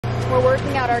We're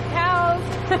working out our cows.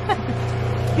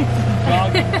 He's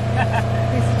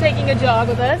taking a jog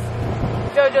with us.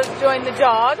 JoJo's joined the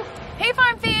jog. Hey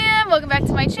farm fam, welcome back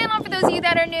to my channel. For those of you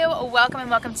that are new, welcome and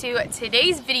welcome to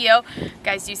today's video.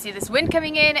 Guys, do you see this wind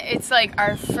coming in? It's like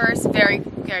our first very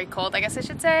cold, I guess I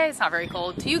should say. It's not very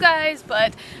cold to you guys,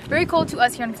 but very cold to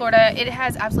us here in Florida. It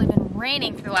has absolutely been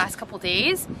raining for the last couple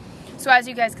days. So as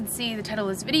you guys can see, the title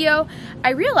of this video,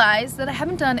 I realized that I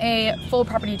haven't done a full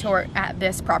property tour at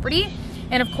this property.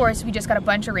 And of course, we just got a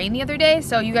bunch of rain the other day,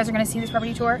 so you guys are gonna see this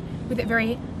property tour with a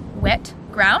very wet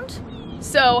ground.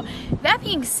 So that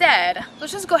being said,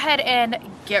 let's just go ahead and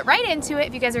get right into it.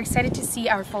 If you guys are excited to see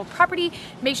our full property,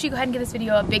 make sure you go ahead and give this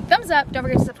video a big thumbs up. Don't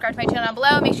forget to subscribe to my channel down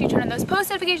below. Make sure you turn on those post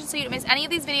notifications so you don't miss any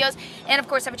of these videos. And of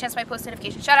course, have a chance for my post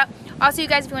notification shout out. Also, you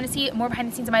guys, if you want to see more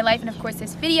behind the scenes of my life and of course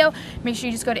this video, make sure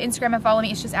you just go to Instagram and follow me.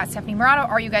 It's just at Stephanie Murado. All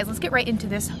right, you guys, let's get right into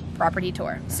this property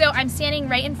tour. So I'm standing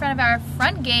right in front of our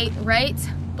front gate, right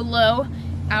below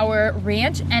our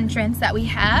ranch entrance that we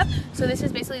have. So this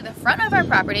is basically the front of our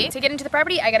property. To get into the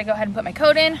property, I gotta go ahead and put my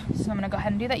code in. So I'm gonna go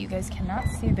ahead and do that. You guys cannot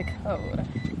see the code.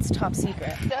 It's top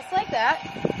secret. Just like that,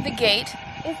 the gate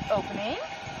is opening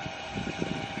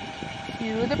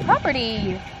to the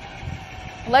property.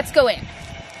 Let's go in.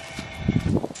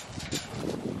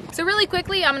 So really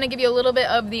quickly, I'm gonna give you a little bit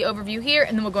of the overview here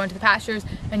and then we'll go into the pastures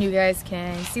and you guys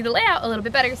can see the layout a little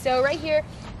bit better. So right here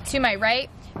to my right,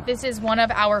 this is one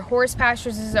of our horse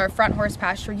pastures. This is our front horse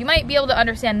pasture. You might be able to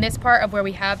understand this part of where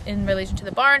we have in relation to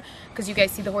the barn because you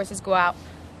guys see the horses go out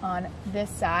on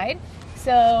this side.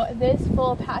 So this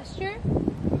full pasture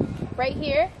right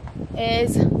here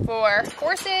is for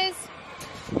horses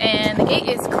and the gate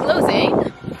is closing.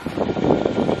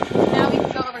 Now we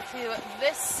can go over to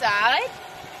this side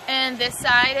and this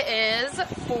side is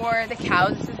for the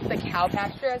cows. This is the cow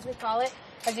pasture as we call it.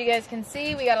 As you guys can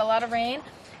see, we got a lot of rain.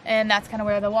 And that's kind of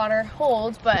where the water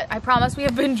holds, but I promise we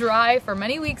have been dry for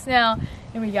many weeks now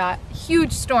and we got a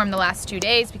huge storm the last 2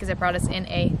 days because it brought us in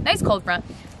a nice cold front.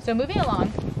 So moving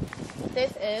along,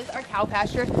 this is our cow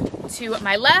pasture. To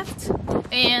my left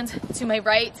and to my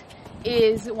right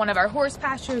is one of our horse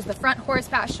pastures, the front horse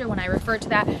pasture. When I refer to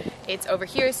that, it's over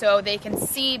here so they can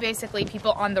see basically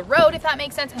people on the road, if that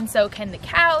makes sense, and so can the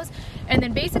cows. And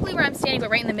then basically where I'm standing,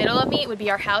 but right in the middle of me, would be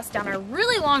our house down a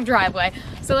really long driveway.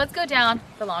 So let's go down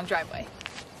the long driveway.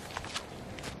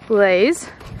 Blaze,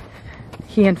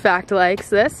 he in fact likes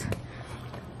this.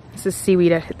 This is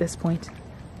seaweed at this point.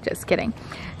 Just kidding.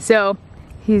 So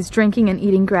he's drinking and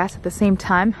eating grass at the same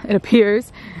time, it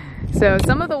appears. So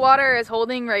some of the water is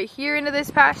holding right here into this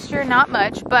pasture, not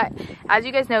much, but as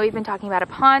you guys know, we've been talking about a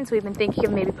pond, so we've been thinking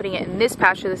of maybe putting it in this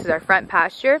pasture. This is our front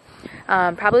pasture,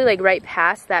 probably like right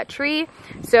past that tree.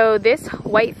 So this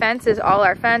white fence is all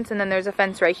our fence, and then there's a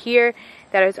fence right here.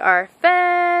 That is our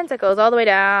fence that goes all the way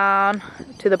down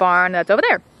to the barn that's over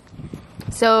there.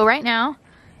 So right now,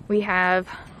 we have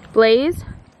Blaze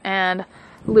and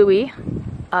Louie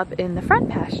up in the front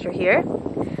pasture here.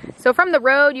 So from the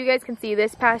road, you guys can see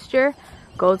this pasture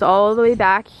goes all the way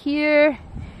back here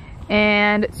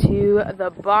and to the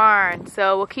barn.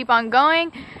 So we'll keep on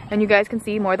going and you guys can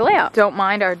see more of the layout. Don't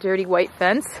mind our dirty white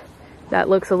fence. That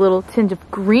looks a little tinge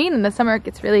of green. In the summer, it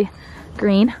gets really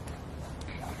green.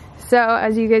 So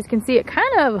as you guys can see, it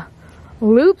kind of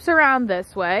loops around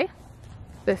this way,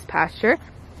 this pasture.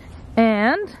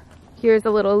 And here's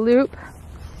a little loop.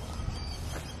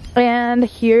 And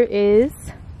here is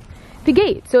the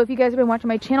gate. So if you guys have been watching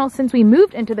my channel since we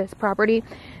moved into this property,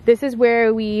 this is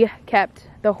where we kept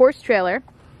the horse trailer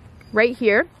right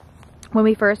here when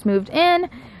we first moved in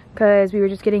because we were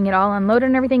just getting it all unloaded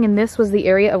and everything, and this was the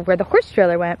area of where the horse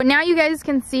trailer went. But now you guys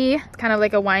can see it's kind of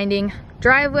like a winding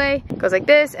driveway. It goes like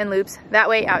this and loops that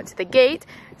way out to the gate.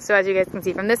 So as you guys can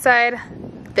see from this side,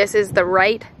 this is the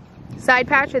right side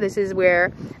pasture. This is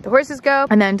where the horses go,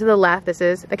 and then to the left this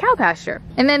is the cow pasture.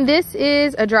 And then this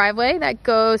is a driveway that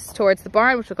goes towards the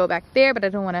barn, which will go back there, but I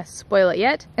don't want to spoil it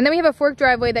yet. And then we have a forked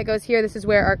driveway that goes here. This is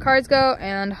where our cars go,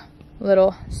 and a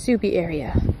little soupy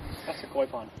area. That's a koi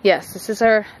pond. Yes, this is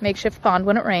our makeshift pond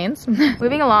when it rains.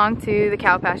 Moving along to the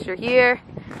cow pasture here,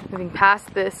 moving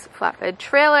past this flatbed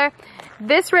trailer.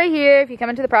 This right here, if you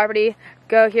come into the property,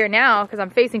 go here now because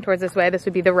I'm facing towards this way. This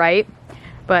would be the right,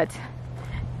 but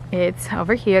it's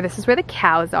over here. This is where the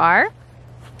cows are.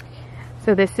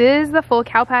 So this is the full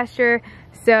cow pasture.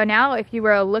 So now if you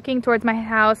were looking towards my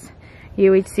house,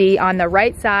 you would see on the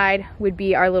right side would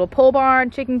be our little pole barn,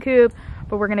 chicken coop,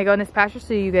 but we're gonna go in this pasture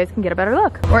so you guys can get a better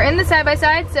look. We're in the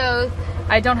side-by-side, so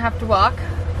I don't have to walk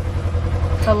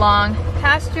the long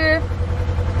pasture.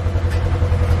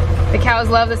 The cows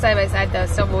love the side-by-side though,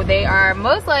 so they are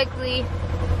most likely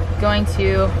going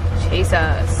to chase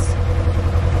us.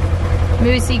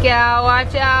 Moosey cow,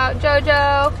 watch out,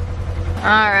 Jojo.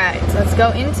 All right, so let's go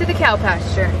into the cow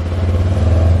pasture.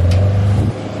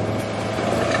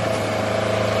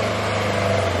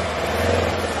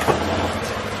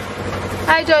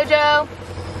 Hi, Jojo.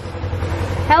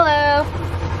 Hello.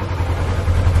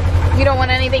 You don't want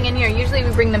anything in here. Usually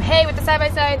we bring them hay with the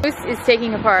side-by-side. Moose is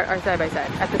taking apart our side-by-side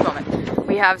at this moment.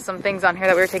 We have some things on here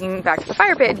that we were taking back to the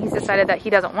fire pit, and he's decided that he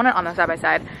doesn't want it on the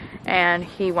side-by-side, and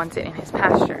he wants it in his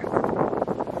pasture.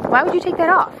 Why would you take that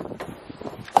off?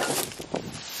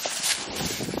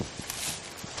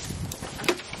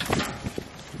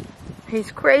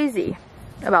 He's crazy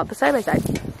about the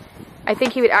side-by-side. I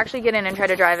think he would actually get in and try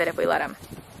to drive it if we let him.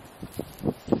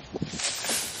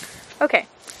 Okay,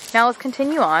 now let's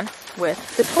continue on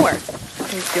with the tour.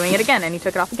 He's doing it again, and he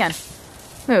took it off again.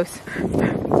 Moose. I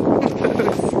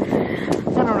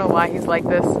don't know why he's like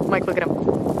this. Mike, look at him.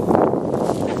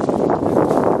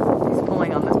 He's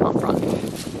pulling on this palm frond.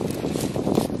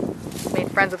 He's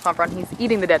made friends with palm frond. He's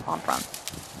eating the dead palm frond.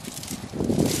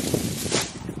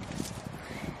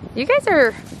 You guys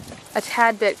are a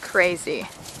tad bit crazy.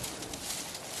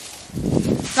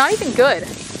 It's not even good.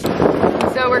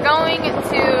 So we're going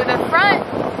to the front,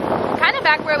 kind of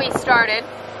back where we started.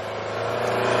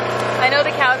 I know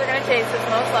the cows are going to chase us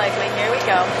most likely. Here we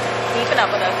go, keeping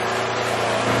up with us.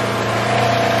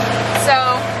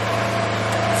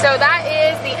 So that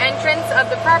is the entrance of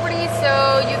the property.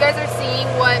 So you guys are seeing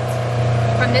what,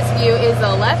 from this view, is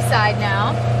the left side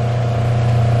now.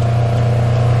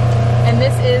 And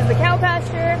this is the cow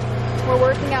pasture. We're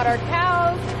working out our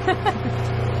cows.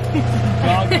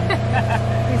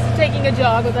 He's taking a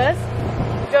jog with us.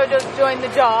 Jojo's joined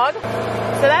the jog.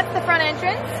 So that's the front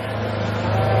entrance.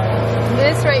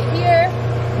 This right here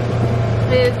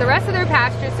is the rest of their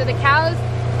pasture. So the cows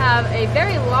have a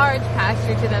very large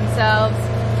pasture to themselves.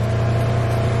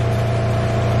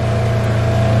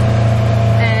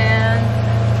 And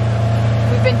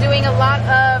we've been doing a lot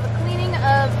of cleaning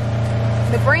of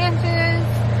the branches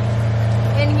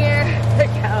in here, the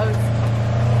cows.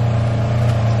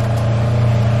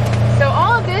 So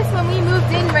all of this, when we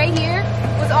moved in right here,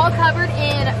 was all covered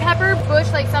in pepper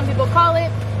bush, like some people call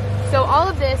it. So all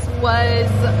of this was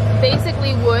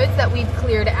basically woods that we've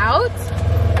cleared out.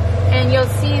 And you'll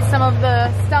see some of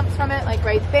the stumps from it, like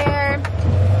right there.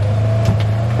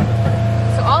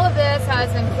 So all of this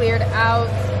has been cleared out.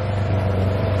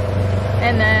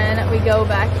 And then we go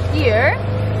back here.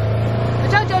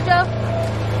 Watch out, Jojo.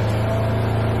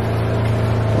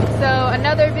 So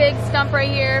another big stump right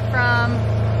here from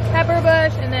pepper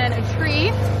bush, and then a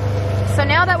tree. So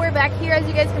now that we're back here, as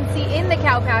you guys can see in the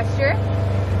cow pasture,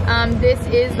 this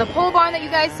is the pole barn that you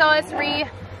guys saw us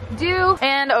redo.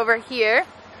 And over here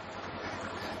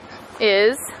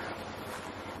is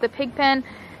the pig pen.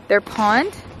 Their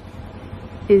pond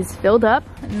is filled up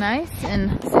nice,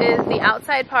 and this is the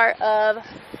outside part of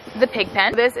the pig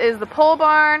pen. This is the pole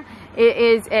barn. It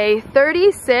is a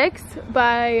 36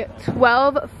 by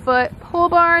 12 foot pole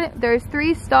barn. There's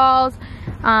 3 stalls,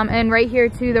 and right here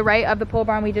to the right of the pole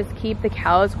barn we just keep the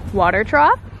cows' water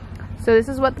trough. So this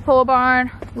is what the pole barn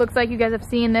looks like. You guys have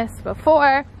seen this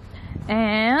before.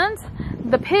 And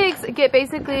the pigs get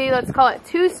basically, let's call it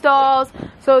 2 stalls.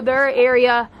 So their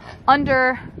area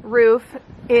under roof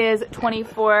is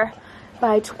 24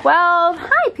 by 12.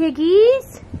 Hi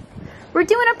piggies! We're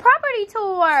doing a property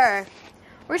tour.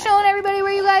 We're showing everybody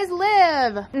where you guys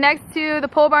live. Next to the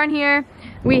pole barn here,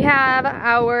 we have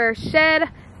our shed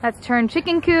that's turned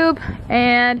chicken coop,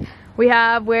 and we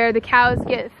have where the cows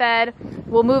get fed.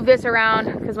 We'll move this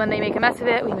around because when they make a mess of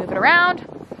it, we move it around.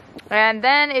 And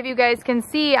then if you guys can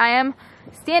see, I am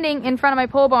standing in front of my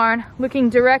pole barn looking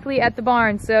directly at the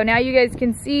barn. So now you guys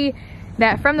can see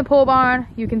that from the pole barn,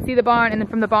 you can see the barn, and then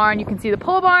from the barn, you can see the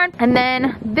pole barn. And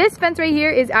then this fence right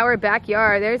here is our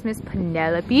backyard. There's Miss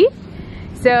Penelope.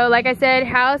 So like I said,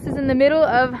 house is in the middle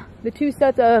of the 2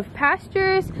 sets of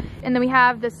pastures, and then we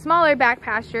have the smaller back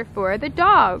pasture for the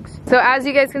dogs. So as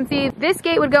you guys can see, this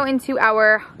gate would go into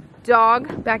our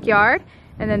dog backyard,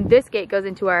 and then this gate goes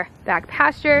into our back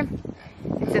pasture.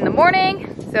 It's in the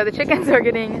morning, so the chickens are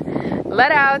getting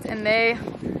let out, and they're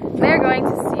going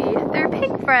to see their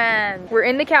pig friends. We're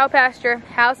in the cow pasture,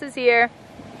 house is here,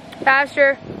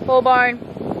 pasture, pole barn,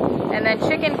 and then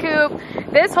chicken coop.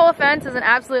 This whole fence is an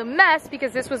absolute mess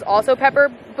because this was also pepper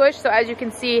bush. So as you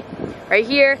can see right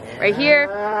here,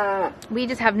 we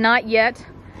just have not yet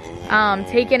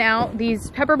taken out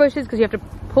these pepper bushes because you have to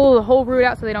pull the whole root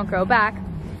out so they don't grow back.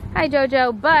 Hi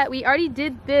Jojo, but we already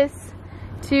did this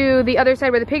to the other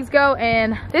side where the pigs go,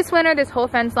 and this winter this whole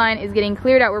fence line is getting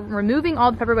cleared out. We're removing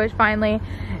all the pepper bush finally,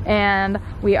 and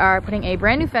we are putting a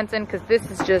brand new fence in because this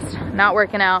is just not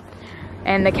working out.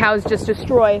 and the cows just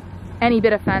destroy any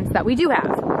bit of fence that we do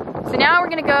have. So now we're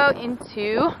gonna go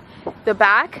into the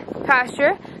back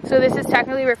pasture. So this is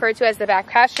technically referred to as the back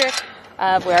pasture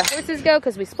of where our horses go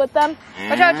because we split them.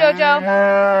 Watch out, Jojo.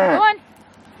 Go on.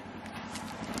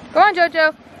 Go on,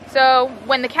 Jojo. So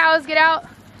when the cows get out,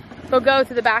 they'll go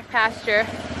to the back pasture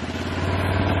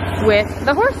with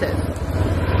the horses.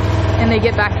 And they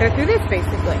get back there through this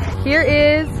basically. Here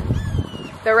is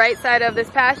the right side of this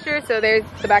pasture. So there's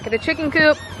the back of the chicken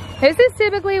coop. This is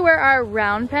typically where our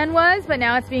round pen was, but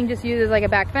now it's being just used as like a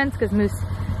back fence because Moose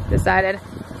decided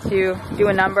to do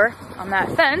a number on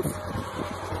that fence.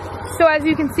 So as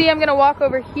you can see, I'm gonna walk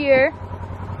over here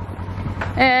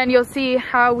and you'll see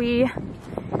how we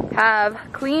have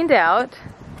cleaned out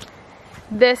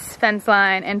this fence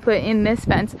line and put in this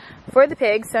fence for the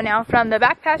pigs. So now from the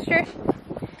back pasture,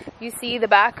 you see the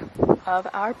back of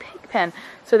our pig pen.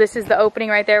 So this is the opening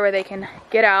right there where they can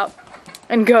get out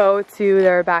and go to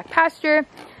their back pasture.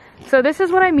 So this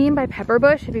is what I mean by pepper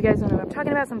bush. If you guys don't know what I'm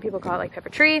talking about, some people call it like pepper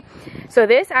tree. So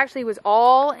this actually was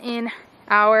all in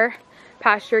our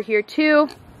pasture here too.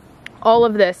 All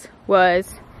of this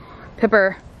was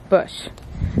pepper bush.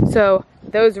 So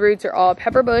those roots are all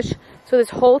pepper bush. So this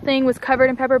whole thing was covered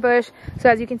in pepper bush. So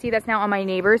as you can see, that's now on my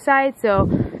neighbor's side. So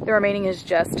the remaining is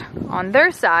just on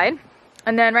their side.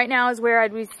 And then right now is where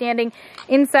I'd be standing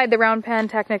inside the round pen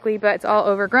technically, but it's all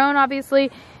overgrown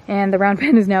obviously. And the round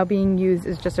pen is now being used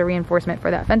as just a reinforcement for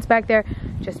that fence back there,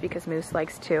 just because Moose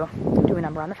likes to do a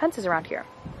number on the fences around here.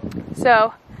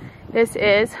 So this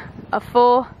is a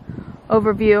full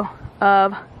overview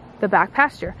of the back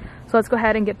pasture. So let's go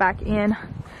ahead and get back in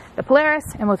the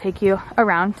Polaris and we'll take you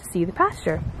around to see the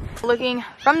pasture. Looking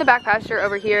from the back pasture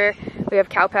over here, we have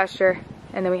cow pasture,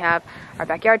 and then we have our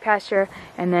backyard pasture,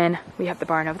 and then we have the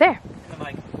barn over there. And the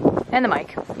mic. And the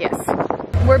mic,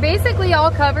 yes. We're basically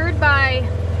all covered by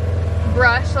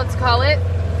brush, let's call it,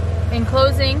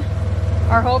 enclosing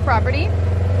our whole property.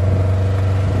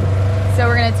 So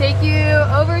we're gonna take you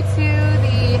over to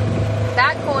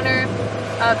that corner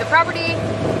of the property,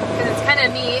 because it's kind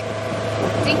of neat.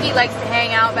 Dinky likes to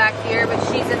hang out back here, but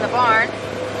she's in the barn.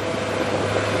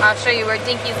 I'll show you where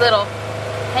Dinky's little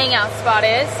hangout spot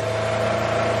is.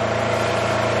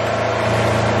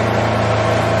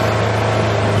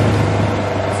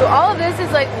 So all of this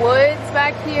is like woods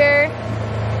back here.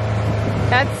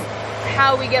 That's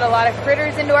how we get a lot of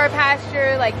critters into our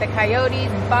pasture, like the coyotes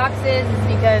and foxes,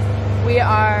 is because we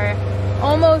are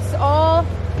almost all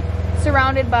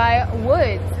surrounded by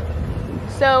woods.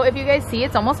 So if you guys see,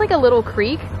 it's almost like a little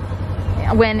creek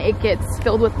when it gets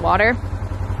filled with water.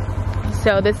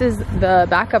 So this is the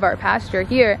back of our pasture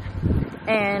here,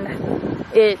 and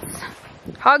it's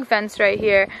hog fence right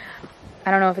here. I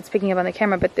don't know if it's picking up on the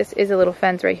camera, but this is a little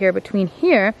fence right here between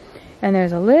here, and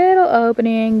there's a little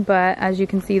opening, but as you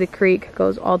can see, the creek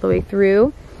goes all the way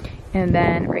through. And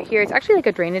then right here, it's actually like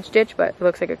a drainage ditch, but it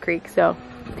looks like a creek, so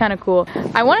it's kind of cool.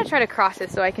 I want to try to cross it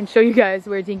so I can show you guys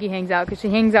where Dinky hangs out, because she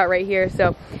hangs out right here.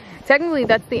 So technically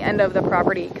that's the end of the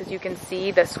property, because you can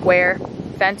see the square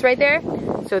fence right there.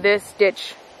 So this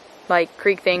ditch, like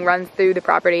creek thing, runs through the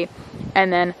property,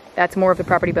 and then that's more of the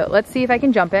property. But let's see if I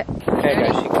can jump it. Okay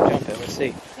guys, she can jump it. Let's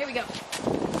see. Here we go.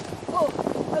 Oh,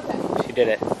 okay. She did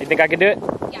it. You think I can do it?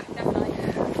 Yeah,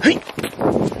 definitely.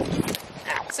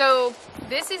 So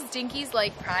this is Dinky's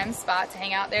like prime spot to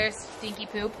hang out. There's Dinky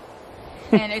poop.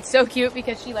 And it's so cute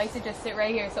because she likes to just sit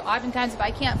right here. So oftentimes if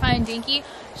I can't find Dinky,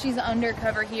 she's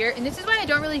undercover here. And this is why I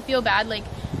don't really feel bad like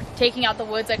taking out the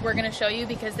woods like we're gonna show you,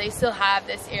 because they still have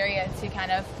this area to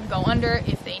kind of go under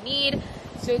if they need.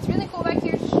 So it's really cool back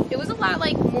here. It was a lot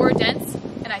like more dense,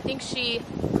 and I think she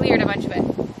cleared a bunch of it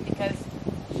because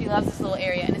she loves this little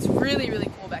area, and it's really,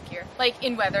 really cool back here. Like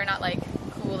in weather, not like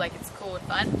cool, like it's cool and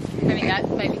fun. I mean, that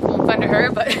might be cool and fun to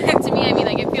her, but to me, I mean,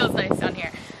 like it feels nice down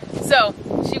here. So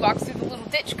she walks through the little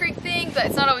ditch creek thing, but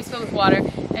it's not always filled with water,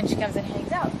 and she comes and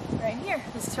hangs out right here.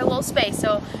 This is her little space.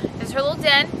 So this is her little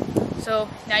den. So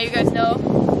now you guys know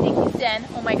Dinky's den.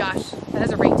 Oh my gosh, that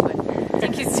has a ring to it.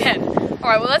 Dinky's den. All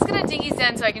right, well, let's go to Dinky's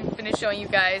den so I can finish showing you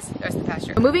guys the rest of the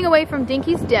pasture. Moving away from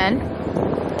Dinky's den,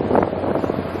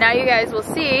 now you guys will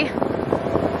see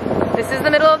this is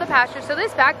the middle of the pasture. So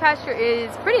this back pasture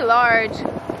is pretty large,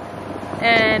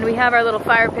 and we have our little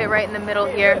fire pit right in the middle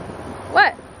here.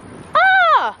 What?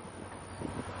 Ah!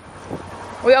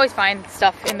 We always find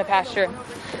stuff in the pasture.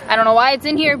 I don't know why it's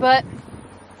in here, but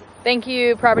thank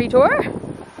you, property tour.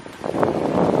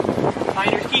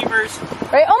 Finders keepers.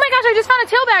 Right? Oh my gosh, I just found a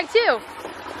tail bag too.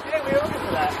 Yeah, we were looking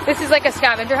for that. This is like a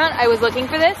scavenger hunt. I was looking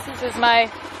for this. This is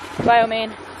my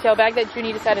BioMain tail bag that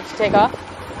Junie decided to take off.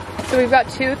 So we've got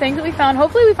two things that we found.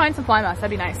 Hopefully we find some fly moss. That'd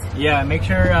be nice. Yeah, make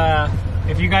sure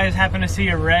If you guys happen to see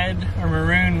a red or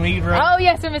maroon lead rope, Oh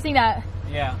yes, we're missing that.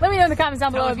 yeah. Let me know in the comments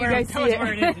down Tell below us if you where, guys tell see us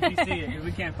where it is if you see it. it, 'cause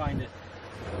we can't find it.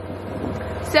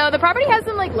 So the property has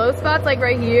some like low spots like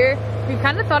right here. We've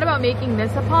kind of thought about making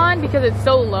this a pond because it's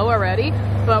so low already,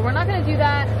 but we're not gonna do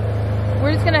that.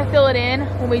 We're just gonna fill it in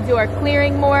when we do our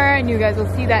clearing more, and you guys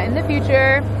will see that in the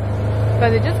future.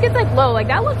 But it just gets like low, like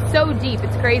that looks so deep,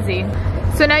 it's crazy.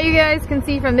 So now you guys can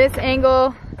see from this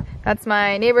angle, that's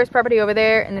my neighbor's property over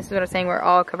there, and this is what I was saying, we're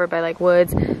all covered by like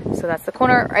woods. So that's the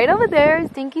corner right over there is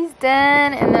Dinky's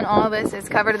den, and then all this is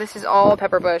covered. This is all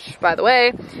pepper bush, by the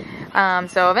way.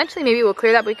 So eventually maybe we'll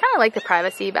clear that, but we kind of like the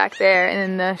privacy back there and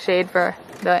then the shade for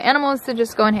the animals to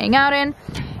just go and hang out in.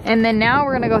 And then now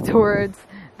we're gonna go towards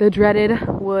the dreaded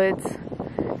woods.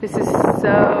 This is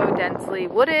so densely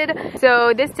wooded.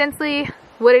 So this densely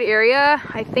wooded area,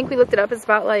 I think we looked it up, is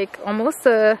about like almost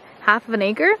a half of an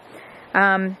acre.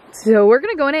 So we're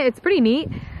gonna go in it. It's pretty neat.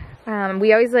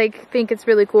 We always like think it's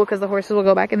really cool because the horses will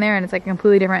go back in there and it's like a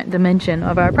completely different dimension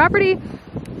of our property.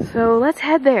 So let's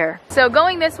head there. So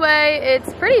going this way,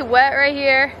 it's pretty wet right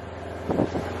here.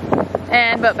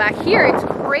 But back here, it's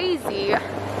crazy.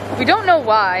 We don't know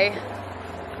why.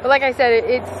 But like I said,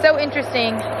 it's so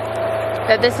interesting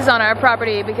that this is on our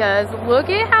property because look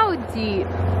at how deep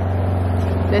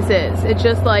this is. It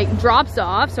just like drops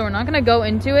off, so we're not gonna go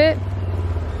into it.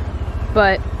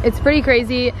 But it's pretty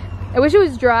crazy. I wish it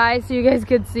was dry so you guys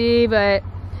could see, but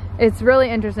it's really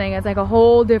interesting. It's like a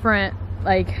whole different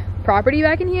like property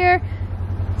back in here.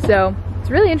 So it's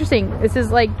really interesting. This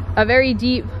is like a very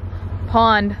deep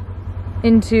pond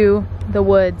into the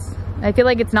woods. I feel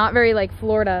like it's not very like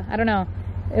Florida. I don't know.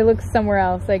 It looks somewhere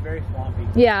else. Like Very swampy.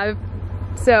 Yeah.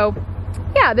 So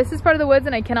yeah, this is part of the woods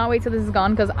and I cannot wait till this is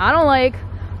gone because I don't like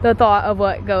the thought of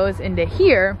what goes into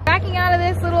here. Backing out of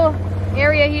this little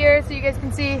area here so you guys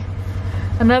can see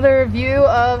another view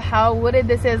of how wooded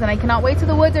this is, and I cannot wait till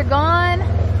the woods are gone.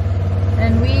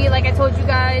 And we, like I told you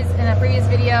guys in a previous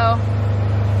video,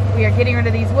 we are getting rid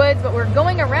of these woods, but we're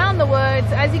going around the woods.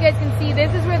 As you guys can see,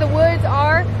 this is where the woods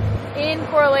are in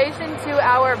correlation to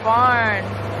our barn.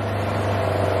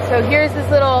 So here's this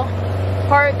little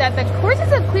part that the horses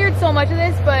have cleared so much of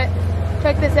this, but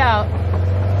check this out.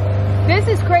 This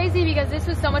is crazy because this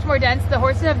was so much more dense. The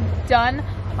horses have done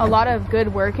a lot of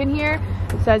good work in here.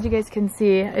 So as you guys can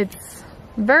see, it's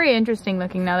very interesting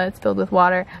looking now that it's filled with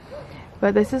water.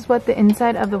 But this is what the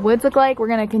inside of the woods look like. We're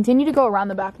gonna continue to go around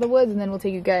the back of the woods and then we'll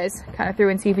take you guys kind of through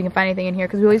and see if we can find anything in here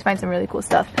because we always find some really cool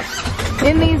stuff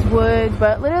in these woods,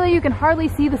 but literally you can hardly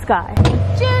see the sky.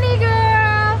 Jenny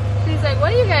girl! She's like,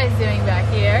 what are you guys doing back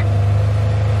here?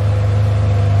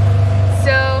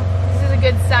 So this is a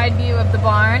good side view of the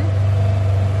barn.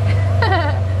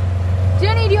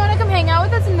 Jenny, do you want to come hang out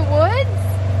with us in the woods?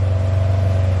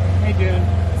 Hey, June.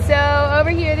 So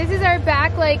over here, this is our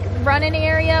back like run-in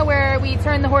area where we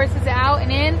turn the horses out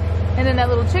and in, and then that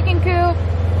little chicken coop.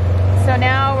 So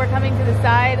now we're coming to the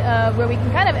side of where we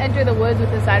can kind of enter the woods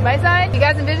with the side-by-side. You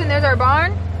guys envision there's our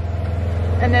barn,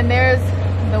 and then there's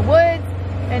the woods,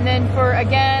 and then for,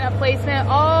 again, a placement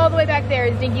all the way back there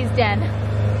is Dinky's den.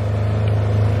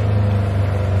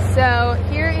 So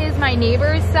here is my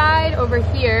neighbor's side over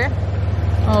here.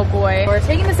 Oh boy. We're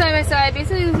taking the side-by-side.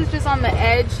 Basically this is just on the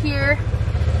edge here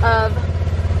of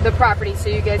the property so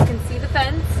you guys can see the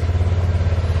fence.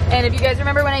 And if you guys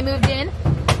remember when I moved in,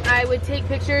 I would take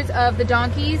pictures of the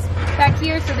donkeys back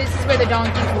here. So this is where the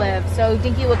donkeys live. So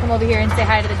Dinky will come over here and say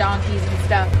hi to the donkeys and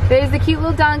stuff. There's the cute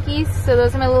little donkeys. So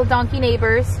those are my little donkey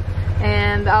neighbors.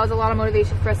 And that was a lot of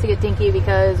motivation for us to get Dinky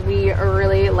because we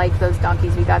really liked those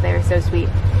donkeys. We thought they were so sweet.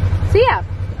 So yeah,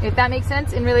 if that makes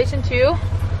sense in relation to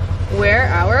where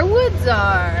our woods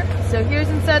are. So here's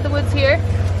inside the woods here.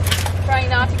 Trying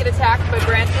not to get attacked by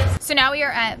branches. So now we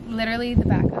are at literally the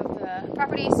back of the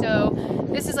property. So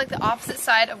this is like the opposite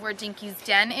side of where Dinky's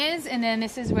den is. And then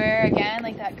this is where, again,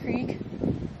 like that creek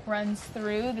runs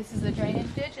through. This is the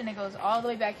drainage ditch and it goes all the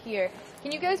way back here.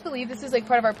 Can you guys believe this is like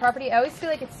part of our property? I always feel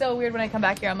like it's so weird when I come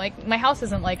back here. I'm like, my house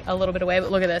isn't like a little bit away,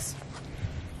 but look at this.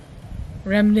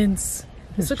 Remnants.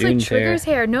 This looks like Trigger's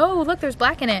hair. No, look, there's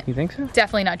black in it. You think so?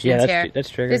 Definitely not June's hair. That's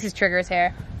Trigger's. This is Trigger's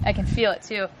hair. I can feel it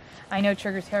too. I know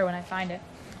Trigger's hair when I find it.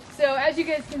 So as you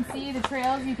guys can see, the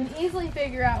trails, you can easily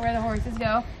figure out where the horses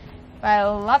go by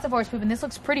lots of horse poop. And this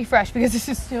looks pretty fresh because this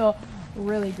is still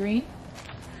really green.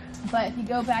 But if you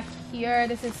go back here,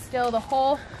 this is still the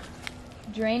whole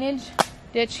drainage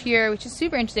ditch here, which is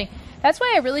super interesting. That's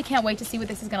why I really can't wait to see what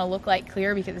this is going to look like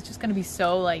clear because it's just going to be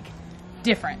so like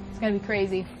different. It's going to be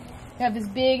crazy. We have this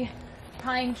big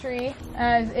pine tree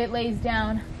as it lays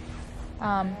down.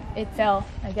 It fell,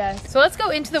 I guess. So let's go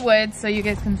into the woods so you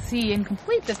guys can see and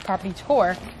complete this property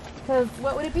tour Because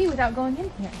what would it be without going in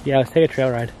here? Yeah, let's take a trail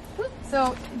ride.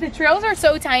 So the trails are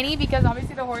so tiny because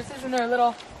obviously the horses and their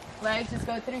little legs just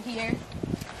go through here.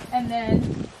 And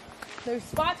then there's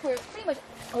spots where it pretty much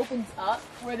opens up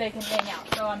where they can hang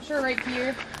out. So I'm sure right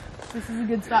here, this is a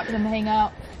good spot for them to hang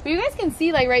out. But you guys can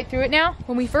see like right through it now.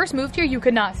 When we first moved here, you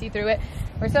could not see through it.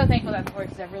 We're so thankful that the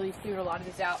horses have really cleared a lot of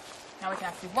this out. Now we can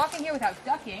actually walk in here without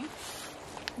ducking.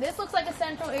 This looks like a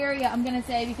central area, I'm gonna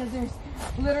say, because there's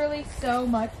literally so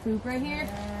much poop right here.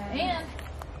 And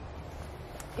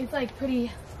it's like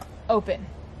pretty open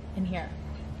in here.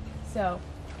 So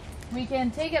we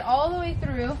can take it all the way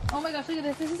through. Oh my gosh, look at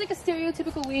this. This is like a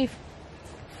stereotypical leaf.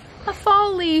 A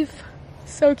fall leaf.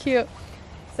 So cute.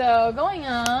 So going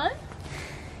on,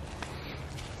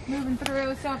 moving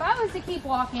through. So if I was to keep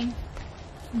walking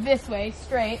this way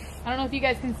straight, I don't know if you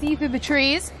guys can see through the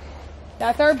trees.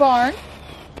 That's our barn.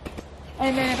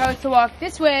 And then if I was to walk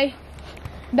this way,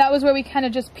 that was where we kind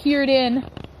of just peered in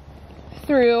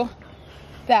through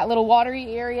that little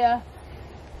watery area.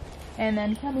 And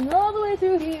then coming all the way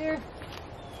through here.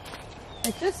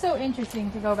 It's just so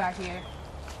interesting to go back here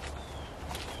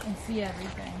and see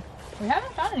everything. We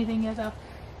haven't found anything yet though.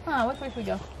 Huh, which way should we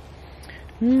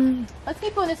go? Let's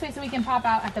keep going this way so we can pop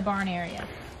out at the barn area.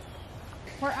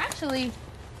 We're actually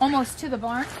almost to the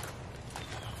barn.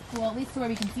 Well, at least to where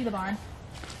we can see the barn.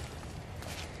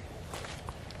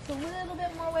 It's a little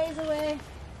bit more ways away.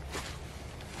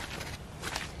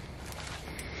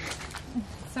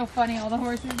 It's so funny, all the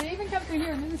horses. They even come through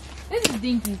here. This is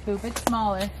Dinky's poop. It's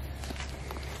smaller.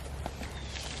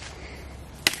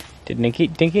 Did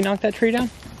Dinky knock that tree down?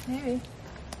 Maybe.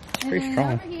 It's pretty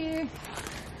strong. Over here.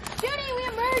 Junie, we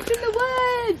emerged in the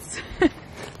woods!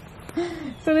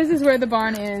 So this is where the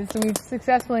barn is. So we've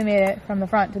successfully made it from the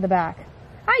front to the back.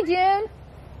 Hi, June!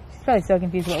 She's probably so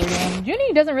confused what we're doing.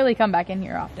 Junie doesn't really come back in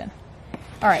here often.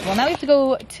 Alright, well now we have to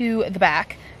go to the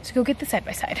back to go get the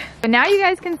side-by-side. But now you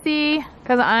guys can see,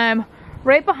 because I'm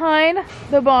right behind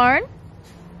the barn.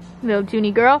 Little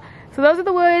Junie girl. So those are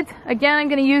the woods. Again, I'm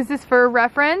going to use this for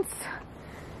reference.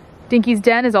 Dinky's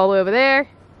den is all the way over there.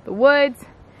 The woods.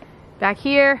 Back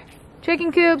here.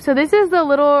 Chicken coop. So this is the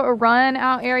little run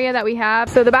out area that we have.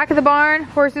 So the back of the barn,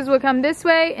 horses would come this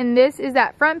way. And this is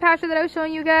that front pasture that I was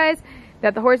showing you guys.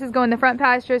 That the horses go in the front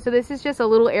pasture. So this is just a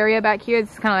little area back here.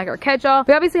 This is kind of like our catch-all.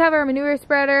 We obviously have our manure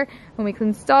spreader when we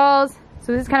clean stalls.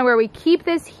 So this is kind of where we keep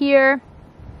this here.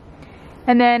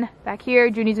 And then back here,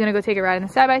 Junie's gonna go take a ride in the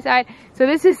side-by-side. So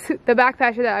this is the back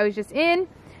pasture that I was just in.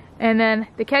 And then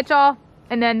the catch-all.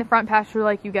 And then the front pasture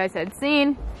like you guys had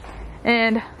seen.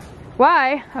 And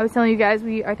why I was telling you guys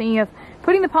we are thinking of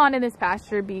putting the pond in this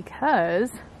pasture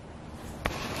because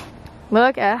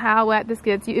look at how wet this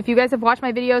gets. If you guys have watched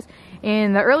my videos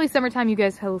in the early summertime, you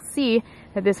guys will see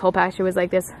that this whole pasture was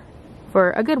like this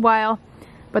for a good while.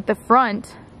 But the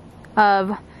front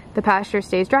of the pasture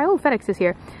stays dry. Oh, FedEx is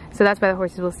here. So that's why the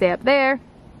horses will stay up there.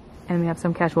 And we have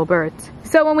some casual birds.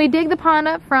 So when we dig the pond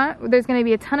up front, there's going to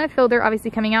be a ton of filter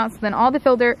obviously coming out. So then all the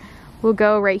filter will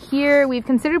go right here. We've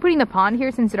considered putting the pond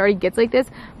here since it already gets like this,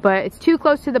 but it's too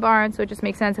close to the barn. So it just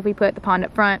makes sense if we put the pond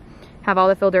up front, have all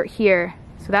the filter here.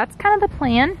 So that's kind of the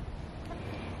plan.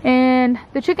 And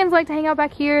the chickens like to hang out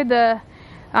back here. The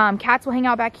cats will hang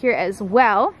out back here as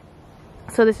well.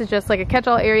 So this is just like a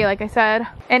catch-all area, like I said.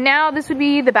 And now this would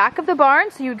be the back of the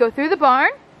barn. So you would go through the barn.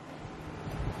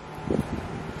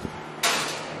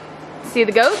 See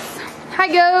the goats? Hi,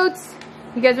 goats.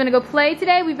 You guys want to go play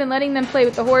today? We've been letting them play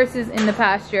with the horses in the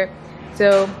pasture.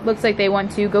 So looks like they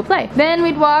want to go play. Then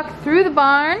we'd walk through the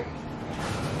barn.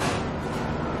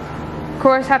 Of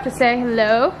course, have to say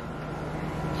hello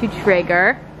to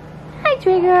Traeger. Hi,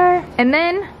 Traeger. And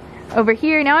then over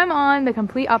here, now I'm on the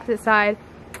complete opposite side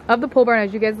of the pole barn,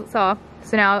 as you guys saw.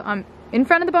 So now I'm in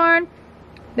front of the barn.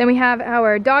 Then we have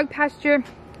our dog pasture,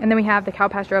 and then we have the cow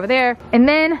pasture over there, and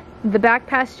then the back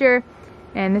pasture.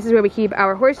 And this is where we keep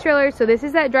our horse trailers. So this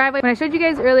is that driveway. When I showed you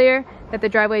guys earlier that the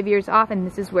driveway veers off, and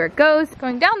this is where it goes.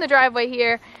 Going down the driveway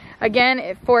here, again,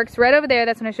 it forks right over there.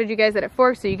 That's when I showed you guys that it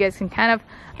forks, so you guys can kind of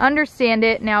understand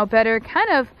it now better. Kind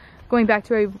of going back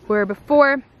to where we were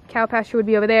before. Cow pasture would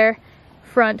be over there.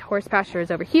 Front horse pasture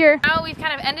is over here. Now we've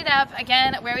kind of ended up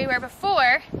again where we were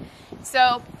before.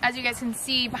 So as you guys can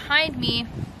see behind me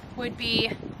would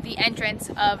be the entrance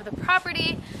of the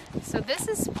property. So this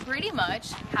is pretty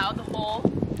much how the whole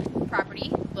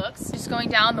property looks. Just going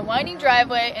down the winding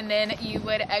driveway, and then you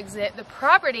would exit the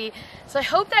property. So I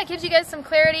hope that gives you guys some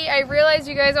clarity. I realize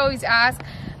you guys always ask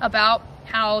about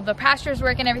how the pastures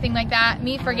work and everything like that.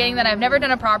 Me forgetting that I've never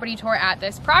done a property tour at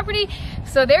this property.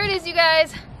 So there it is, you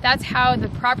guys. That's how the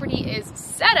property is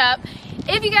set up.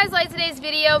 If you guys liked today's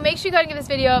video, make sure you go ahead and give this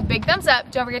video a big thumbs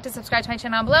up. Don't forget to subscribe to my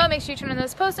channel down below. Make sure you turn on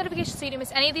those post notifications so you don't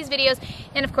miss any of these videos.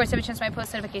 And of course, every chance my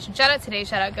post notification shout out. Today's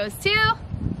shout out goes to...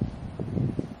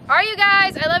 All right, you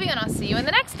guys, I love you, and I'll see you in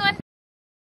the next one.